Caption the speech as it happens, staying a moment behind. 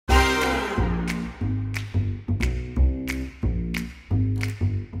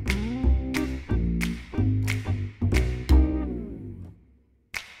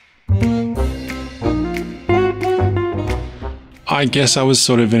I guess I was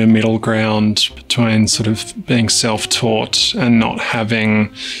sort of in a middle ground between sort of being self-taught and not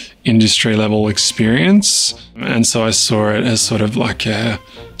having industry level experience. And so I saw it as sort of like a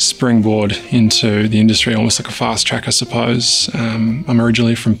springboard into the industry, almost like a fast track, I suppose. I'm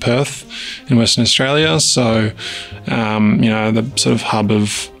originally from Perth in Western Australia. So, the sort of hub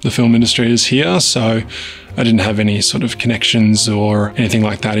of the film industry is here. So I didn't have any sort of connections or anything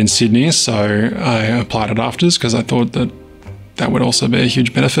like that in Sydney. So I applied at AFTRS because I thought that would also be a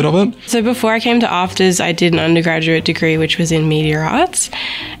huge benefit of it. So before I came to AFTRS, I did an undergraduate degree, which was in media arts.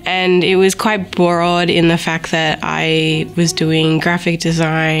 And it was quite broad in the fact that I was doing graphic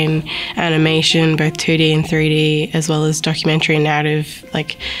design, animation, both 2D and 3D, as well as documentary and narrative,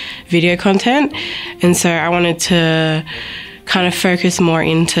 like video content. And so I wanted to kind of focus more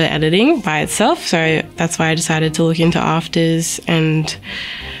into editing by itself. So that's why I decided to look into AFTRS and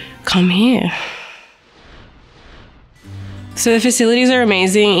come here. So the facilities are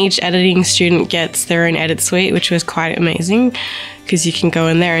amazing. Each editing student gets their own edit suite, which was quite amazing because you can go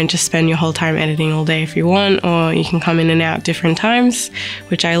in there and just spend your whole time editing all day if you want, or you can come in and out different times,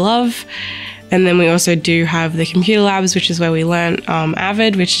 which I love. And then we also do have the computer labs, which is where we learn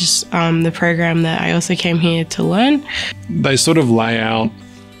Avid, which is the program that I also came here to learn. They sort of lay out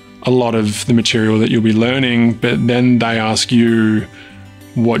a lot of the material that you'll be learning, but then they ask you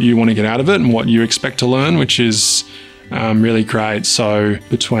what you want to get out of it and what you expect to learn, which is really great. So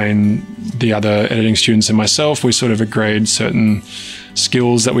between the other editing students and myself, we sort of agreed certain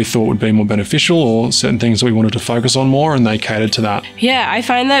skills that we thought would be more beneficial or certain things that we wanted to focus on more, and they catered to that. Yeah, I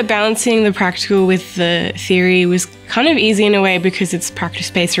find that balancing the practical with the theory was kind of easy in a way because it's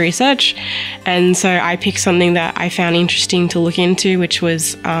practice-based research. And so I picked something that I found interesting to look into, which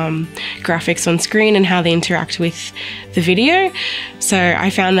was graphics on screen and how they interact with the video. So I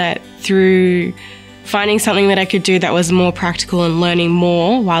found that through finding something that I could do that was more practical and learning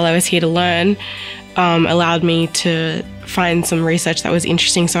more while I was here to learn allowed me to find some research that was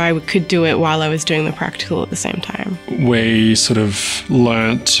interesting so I could do it while I was doing the practical at the same time. We sort of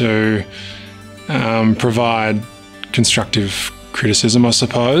learnt to provide constructive criticism, I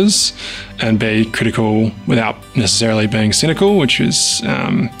suppose, and be critical without necessarily being cynical, which is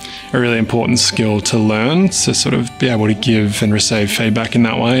a really important skill to learn, to sort of be able to give and receive feedback in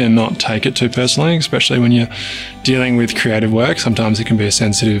that way and not take it too personally, especially when you're dealing with creative work. Sometimes it can be a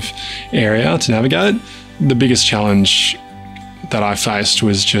sensitive area to navigate. The biggest challenge that I faced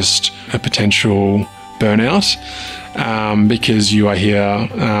was just a potential burnout. Because you are here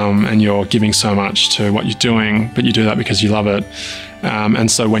and you're giving so much to what you're doing, but you do that because you love it.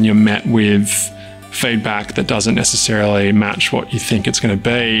 And so when you're met with feedback that doesn't necessarily match what you think it's going to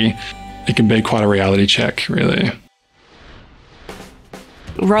be, it can be quite a reality check, really.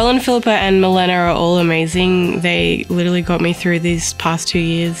 Roland, Philippa and Milena are all amazing. They literally got me through these past 2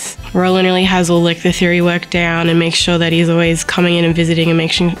 years. Roland really has all like the theory work down and makes sure that he's always coming in and visiting and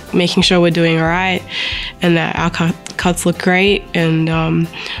making sure we're doing all right and that our cuts look great. And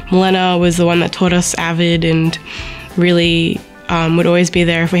Milena was the one that taught us Avid and really would always be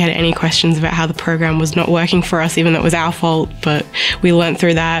there if we had any questions about how the program was not working for us, even though it was our fault, but we learnt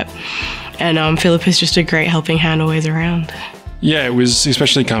through that. And Philippa's just a great helping hand always around. Yeah, it was,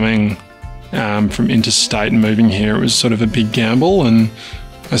 especially coming from interstate and moving here, it was sort of a big gamble, and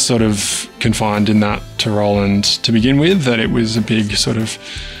I sort of confined in that to Roland to begin with, that it was a big sort of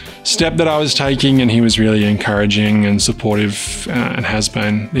step that I was taking, and he was really encouraging and supportive and has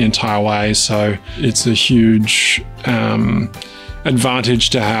been the entire way. So it's a huge advantage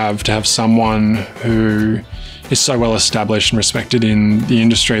to have someone who is so well established and respected in the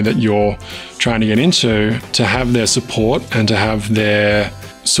industry that you're trying to get into, to have their support and to have their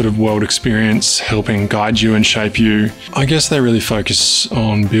sort of world experience helping guide you and shape you. I guess they really focus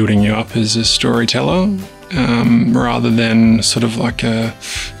on building you up as a storyteller rather than sort of like a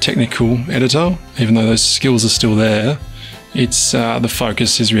technical editor, even though those skills are still there. It's the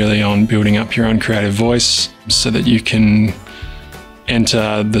focus is really on building up your own creative voice so that you can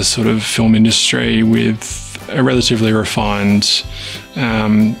enter the sort of film industry with a relatively refined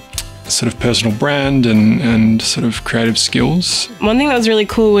sort of personal brand and sort of creative skills. One thing that was really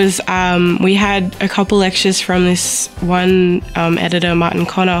cool was we had a couple lectures from this one editor, Martin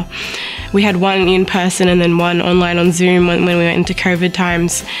Connor. We had one in person and then one online on Zoom when we went into COVID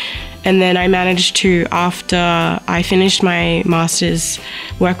times. And then I managed to, after I finished my master's,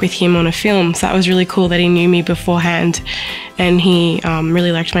 work with him on a film. So that was really cool that he knew me beforehand and he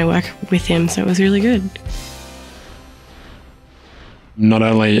really liked my work with him. So it was really good. Not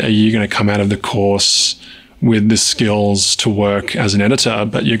only are you going to come out of the course with the skills to work as an editor,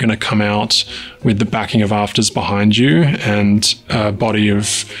 but you're going to come out with the backing of AFTRS behind you and a body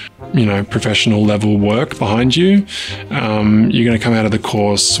of, professional level work behind you. You're going to come out of the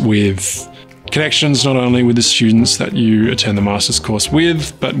course with connections not only with the students that you attend the master's course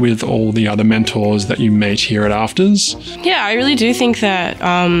with, but with all the other mentors that you meet here at AFTRS. Yeah, I really do think that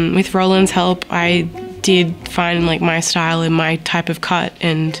with Roland's help, I did find my style and my type of cut,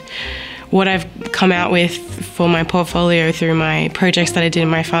 and what I've come out with for my portfolio through my projects that I did in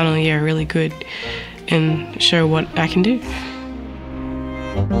my final year are really good and show what I can do.